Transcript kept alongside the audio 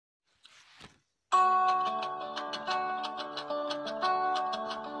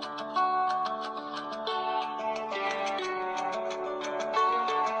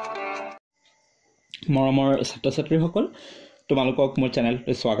মৰমৰ ছাত্ৰ-ছাত্ৰীসকল তোমালোকক মোৰ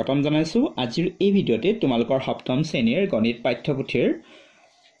চেনেললৈ স্বাগতম জনাইছো। আজিৰ এই ভিডিঅ'তে তোমালোকৰ সপ্তম শ্ৰেণীৰ গণিত পাঠ্যপুথিৰ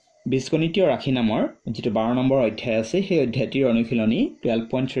বীজগণিতীয় ৰাশি নামৰ যেটো 12 নম্বৰ অধ্যায় আছে সেই অধ্যায়টিৰ অনুশীলনী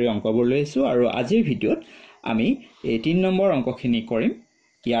 12.3 অংকবোৰ লৈ আছো আৰু আজিৰ ভিডিঅ'ত আমি এই 3 নম্বৰ অংকখিনি কৰিম।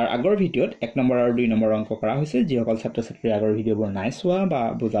 ইয়াৰ আগৰ ভিডিঅ'ত 1 নম্বৰ আৰু 2 নম্বৰ অংক কৰা হৈছে। যিসকল ছাত্ৰ-ছাত্ৰী আগৰ ভিডিঅ'বোৰ নাই চোৱা বা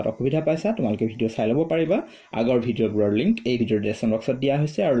বুজাত অসুবিধা পাইছা তোমালোকে ভিডিঅ' চাই ল'ব পাৰিবা। আগৰ ভিডিঅ'বোৰৰ লিংক এই ভিডিঅ'ৰ ডেছক্ৰিপচন বক্সত দিয়া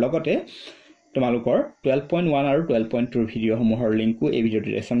হৈছে আৰু লগতে তোমালোকৰ 12.1 আৰু 12.2 ভিডিঅ'সমূহৰ লিংকও এই ভিডিঅ'ৰ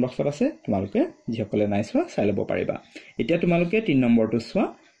ডেছক্ৰিপচন বক্সত আছে। তোমালোকে যিসকলে নাই চোৱা চাই ল'ব পাৰিবা। এতিয়া তোমালোকে 3 নম্বৰটো চোৱা।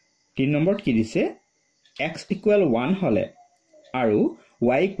 3 নম্বৰত কি দিছে x = 1 হলে আৰু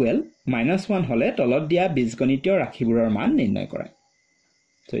y = -1 হলে তলত দিয়া বীজগণিতীয় ৰাশিবোৰৰ মান নিৰ্ণয় কৰা।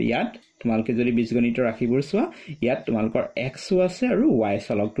 তো ইয়াত তোমালোকে যদি বীজগণিতীয় ৰাশিবোৰ চোৱা ইয়াত তোমালোকৰ x আছে আৰু y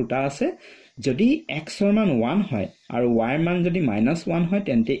চলক দুটা আছে। যদি x ৰ মান 1 হয় আৰু y ৰ মান যদি -1 হয়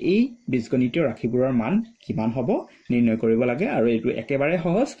তেন্তে এই বীজগণিতীয় ৰাশিবোৰৰ মান কিমান হ'ব নিৰ্ণয় কৰিব লাগে আৰু এইটো একেবাৰে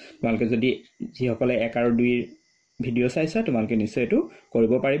সহজ। তোমালোকে যদি যিসকলে 1 আৰু 2 ভিডিঅ' চাইছা তোমালোকে নিশ্চয় এইটো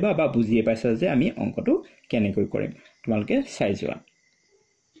কৰিব পাৰিবা বা বুজিয়ে পাইছা যে আমি অংকটো কেনেকৈ কৰিম। তোমালোকে চাই যোৱা।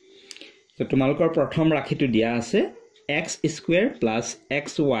 তো তোমালোকৰ প্ৰথম ৰাশিটো দিয়া আছে x² +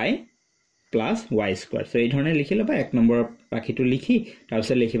 xy + y²। সো এই ধৰণে লিখি লবা। 1 নম্বৰ ৰাশিটো লিখি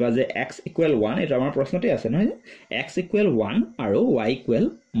তাৰপিছত লিখিবা যে x = 1 এটা আমাৰ প্ৰশ্নতে আছে নহয় যে x = 1 আৰু y =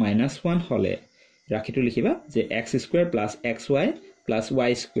 -1 হলে ৰাশিটো লিখিবা যে x² + xy +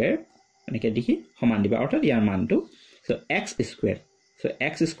 y² এনেকৈ দেখি সমান দিবা অৰ্থাৎ ইয়াৰ মানটো। So x²। সো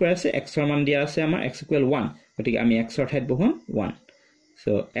x² আছে x ৰ মান দিয়া আছে আমাৰ x = 1 গতিকে আমি x ৰ ঠাইত বহাম 1।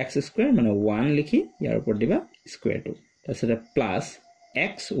 সো x² মানে 1 লিখি ইয়াৰ ওপৰত দিবা স্কয়াৰটো তাৰপিছত প্লাস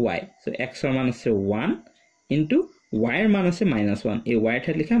xy। সো x ৰ মান আছে 1 ইনটু y ৰ মান আছে -1। এই y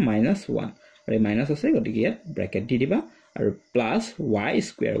ঠাইত লিখা -1 আৰু এই মাইনাস আছে গতিকে ইয়াত ব্ৰেকেট দি দিবা আৰু প্লাস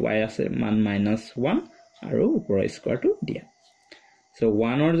y² y আছে মান -1 আৰু ওপৰৰ স্কয়াৰটো দিয়া। সো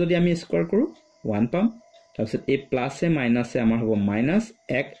 1 ৰ যদি আমি স্কয়াৰ কৰো 1 পাম। তাৰপিছত এই প্লাসে মাইনাসে আমাৰ হ'ব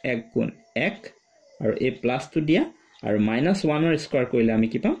 -1 গুণ 1 আৰু এই প্লাসটো দিয়া আৰু -1 ৰ স্কয়াৰ কৰিলে আমি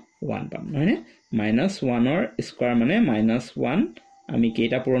কি পাম 1 পাম নহয়নে। -1 ৰ স্কয়াৰ মানে -1 আমি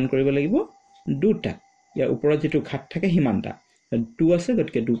কেইটা পূৰণ কৰিব লাগিব দুটা। ইয়াৰ ওপৰত যেটো ঘাত থাকে হিমানটা 2 আছে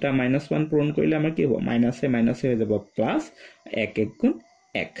গতিকে দুটা -1 পূৰণ কৰিলে আমাৰ কি হ'ব মাইনাসে মাইনাসে হৈ যাব প্লাস 1 গুণ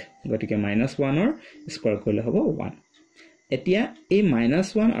 1 গতিকে -1 ৰ স্কয়াৰ কৰিলে হ'ব 1। এতিয়া এই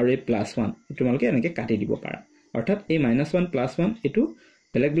 -1 আৰু এই +1 তোমালোকে এনেকৈ কাটি দিব পাৰা অৰ্থাৎ এই -1 +1 এটো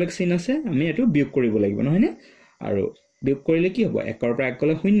বেলেগ বেলেগ চিন আছে আমি এটো বিয়োগ কৰিব লাগিব নহয়নে। আৰু বিয়োগ কৰিলে কি হ'ব 1 ৰ পৰা 1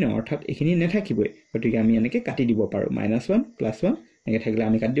 গলে 0 অৰ্থাৎ এখিনি নেথাকিবই গতিকে আমি এনেকৈ কাটি দিব পাৰো। -1 +1 এনেকৈ থাকিলে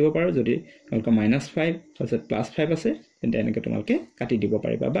আমি কাটি দিব পাৰো। যদি তোমালোকৰ -5 তাৰপিছত +5 আছে তেন্তে এনেকৈ তোমালোকে কাটি দিব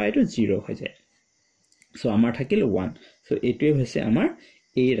পাৰিবা বা এটো 0 হৈ যায়। সো আমাৰ থাকিল 1। সো এইটোৱে হৈছে আমাৰ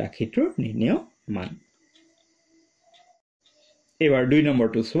এই ৰাশিটোৰ নিৰ্ণয় মান। এবাৰ 2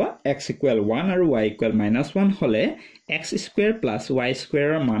 নম্বৰটো চোৱা x = 1 আৰু y = -1 হলে x² + y²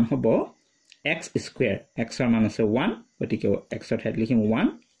 ৰ মান হ'ব x²। x ৰ মান আছে 1 গতিকে x ৰ ঠাইত লিখিম 1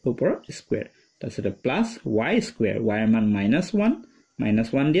 ওপৰৰ স্কয়াৰ তাৰপিছত প্লাস y² y ৰ মান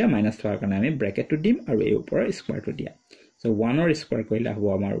 -1 দিয়া মাইনাস থকাৰ কাৰণে আমি ব্ৰেকেটটো দিম আৰু এই ওপৰৰ স্কয়াৰটো দিয়া। সো 1 ৰ স্কয়াৰ কৰিলে হ'ব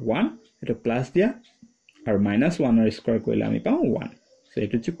আমাৰ 1 এটো প্লাস দিয়া আৰু -1 ৰ স্কয়াৰ কৰিলে আমি পাওঁ 1। সো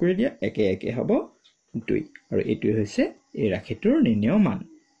এটো যোগ কৰি দিয়া একে একে হ'ব 2 আৰু এটোই হৈছে এই ৰাশিটোৰ নিৰ্ণয় মান।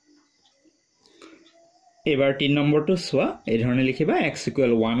 এবাৰ 3 নম্বৰটো চোৱা। এই ধৰণে লিখিবা x =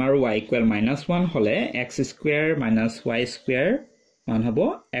 1 আৰু y = -1 হলে x² - y² মান হ'ব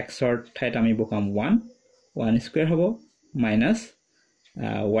x ৰ ঠাইত আমি বহাম 1² হ'ব মাইনাস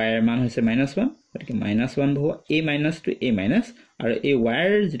y ৰ মান হৈছে -1 গতিকে -1 হ'ব এই মাইনাসটো এই মাইনাস আৰু এই y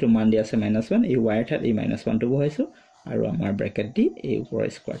ৰ যেটো মান দিয়া আছে -1 এই y ৰ ঠাইত এই -1টো বহাইছো আৰু আমাৰ ব্ৰেকেট দি এই ওপৰৰ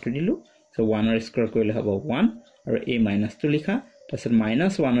স্কয়াৰটো দিলো। সো 1 ৰ স্কয়াৰ কৰিলে হ'ব 1 আৰু এই মাইনাসটো লিখা তাৰপিছত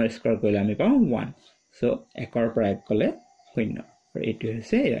 -1 ৰ স্কয়াৰ কৰিলে আমি পাওঁ 1। সো 1 ৰ পৰা 1 গলে 0 আৰু এইটো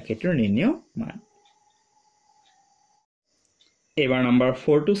হৈছে এই ৰাশিটোৰ নিৰ্ণয় মান। এবাৰ নম্বৰ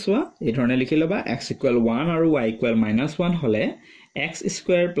 4 টো চোৱা। এই ধৰণে লিখি লবা x = 1 আৰু y = -1 হলে x²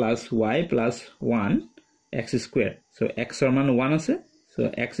 + y + 1 x²। So x ৰ মান 1 আছে সো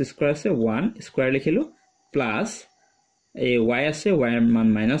x² আছে 1 স্কয়াৰ লিখিলো প্লাস এই y আছে y ৰ মান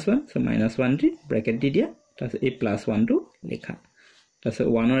 -1 সো -1 দি ব্ৰেকেট দি দিয়া তাৰপিছত এই +1 টো লিখা তাৰপিছত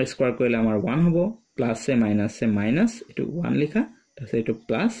 1 ৰ স্কয়াৰ কৰিলে আমাৰ 1 হ'ব প্লাসে মাইনাসে মাইনাস এটো 1 লিখা তাৰপিছত এটো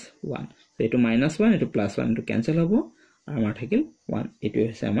 +1 এটো -1 এটো +1 এটো কেনসেল হ'ব আমাৰ থাকিল 1। এটো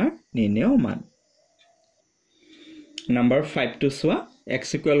হৈছে আমাৰ নিৰ্ণয় মান। নম্বৰ 5 টো চোৱা x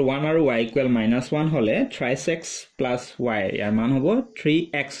 = 1 আৰু y = -1 হলে 3x + y ইয়াৰ মান হ'ব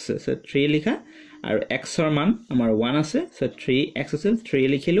 3x। সো 3 লিখা আৰু x ৰ মান আমাৰ 1 আছে সো 3x আছিল 3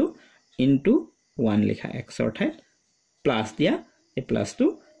 লিখিলো ইনটু 1 লিখা x অৰ্থাৎ প্লাস দিয়া এই প্লাসটো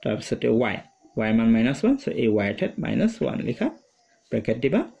তাৰ পিছতে y মান -1 সো এই y অৰ্থাৎ -1 লিখা ব্ৰ্যাকেট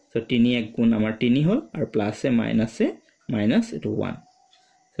দিবা সো 3 1 গুণ আমাৰ 3 হল আৰু প্লাসে মাইনাস এটো 1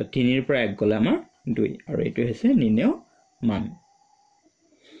 সো 3 ৰ পৰা 1 গলে আমাৰ 2 আৰু এটো হৈছে নিৰ্ণয় মান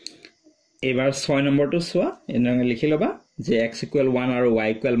এবাৰ 6 নম্বৰটো চোৱা এনেকৈ লিখি লবা যে x = 1 আৰু y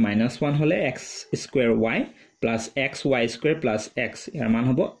 = -1 হলে x² y plus xy² plus x ইয়াৰ মান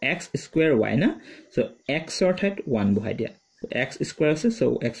হ'ব x² y না সো x অৰ্থাৎ 1 বহাই দিয়া x² আছে সো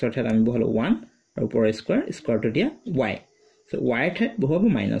x অৰ্থাৎ আমি বহালো 1 আৰু ওপৰ স্কয়াৰটো দিয়া y সো y অৰ্থাৎ বহাব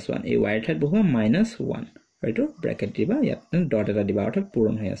 -1 এই y অৰ্থাৎ বহাব -1 এইটো ব্ৰ্যাকেট দিবা ইয়াত ডট এটা দিবা অৰ্থাৎ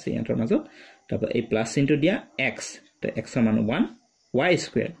পূৰণ হৈ আছে ইয়াৰ মাজত তাৰপৰা এই প্লাস চিনটো দিয়া x তো x ৰ মান 1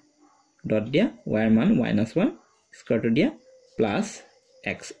 y² ডট দিয়া y ৰ মান -1 স্কয়াৰটো দিয়া প্লাস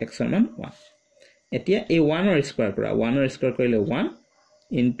x ৰ মান 1 এতিয়া এই 1 ৰ স্কয়াৰ কৰা 1 ৰ স্কয়াৰ কৰিলে 1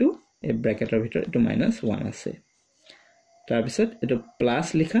 ইনটু এই ব্ৰ্যাকেটৰ ভিতৰত এটো -1 আছে তাৰ পিছত এটো প্লাস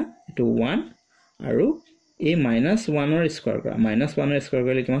লিখা এটো 1 আৰু এই -1 ৰ স্কয়াৰ কৰা -1 ৰ স্কয়াৰ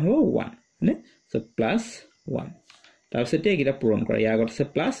কৰিলে কিমান হ'ব 1 মানে সো +1 তাৰ পিছত এইটা পূৰণ কৰা ইয়াৰ আগত আছে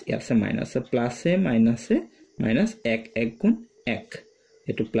প্লাস ইয়াত আছে মাইনাস প্লাসে মাইনাসে মাইনাস 1 গুণ 1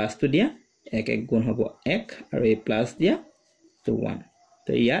 এটো প্লাসটো দিয়া 1 গুণ হ'ব 1 আৰু এই প্লাস দিয়া তো 1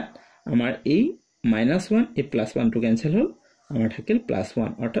 তো ইয়াত আমাৰ এই -1 এই +1 টো ক্যান্সেল হল আমাৰ থাকিল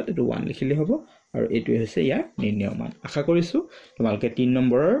 +1 অৰ্থাৎ এটো 1 লিখিলে হ'ব আৰু এটো হৈছে ইয়াৰ নিৰ্ণয় মান আশা কৰিছো তোমালোকে 3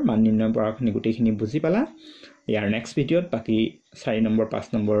 নম্বৰৰ মান নিৰ্ণয় পৰাখিনি গুটেখিনি বুজি পালা ইয়াৰ নেক্সট ভিডিওত বাকি 4 নম্বৰ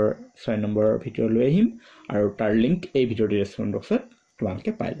 5 নম্বৰ 6 নম্বৰৰ ভিডিও লৈ আহিম আৰু তাৰ লিংক এই ভিডিওৰ ডেসক্ৰিপচন বক্সত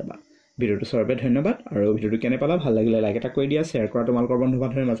তোমালোকে পাই যাবা ভিডিওটো চোৱাৰ বাবে ধন্যবাদ আৰু ভিডিওটো কেনে পালা ভাল লাগিলে লাইক এটা কৰি দিয়া শেয়াৰ কৰা তোমালোকৰ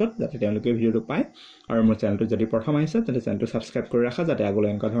বন্ধু-বান্ধৱীৰ মাজত যাতে তেওঁলোকে ভিডিওটো পায় আৰু মোৰ চেনেলটো যদি প্ৰথম আহিছে তেন্তে চেনেলটো সাবস্ক্ৰাইব কৰি ৰাখা যাতে আগলৈ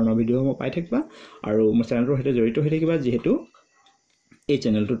এনেকুৱা ধৰণৰ ভিডিওসমূহ পাই থাকিবা আৰু মোৰ চেনেলটোৰ সৈতে জড়িত হৈ থাকিবা যেহেতু এই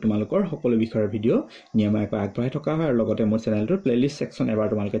চেনেলটো তোমালোকৰ সকলো বিষয়ৰ ভিডিও নিয়মীয়াকৈ আগবঢ়াই থকা হয় আৰু লগতে মোৰ চেনেলটোৰ প্লেলিষ্ট সেকশন এবাৰ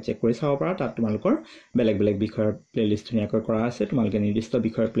তোমালোকে চেক কৰি চাব পাৰা তাত তোমালোকৰ বেলেগ বিষয়ৰ প্লেলিষ্ট ধুনীয়াকৈ কৰা আছে তোমালোকে নিৰ্দিষ্ট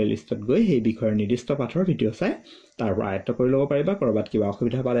বিষয়ৰ প্লেলিষ্টত গৈ সেই বিষয়ৰ নিৰ্দিষ্ট পাঠৰ ভিডিও চাই তাৰ পৰা আয়ত্ত কৰি ল'ব পাৰিবা কৰবাত কিবা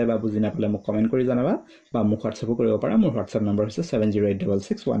অসুবিধা পালে বা বুজি নাপালে মোক কমেন্ট কৰি জনাবা বা মোক হোৱাটছআপ কৰিব পাৰা মোৰ হোৱাটছআপ নম্বৰ হৈছে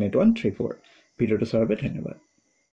 7086618134 ভিডিওটো চোৱাৰ বাবে ধন্যবাদ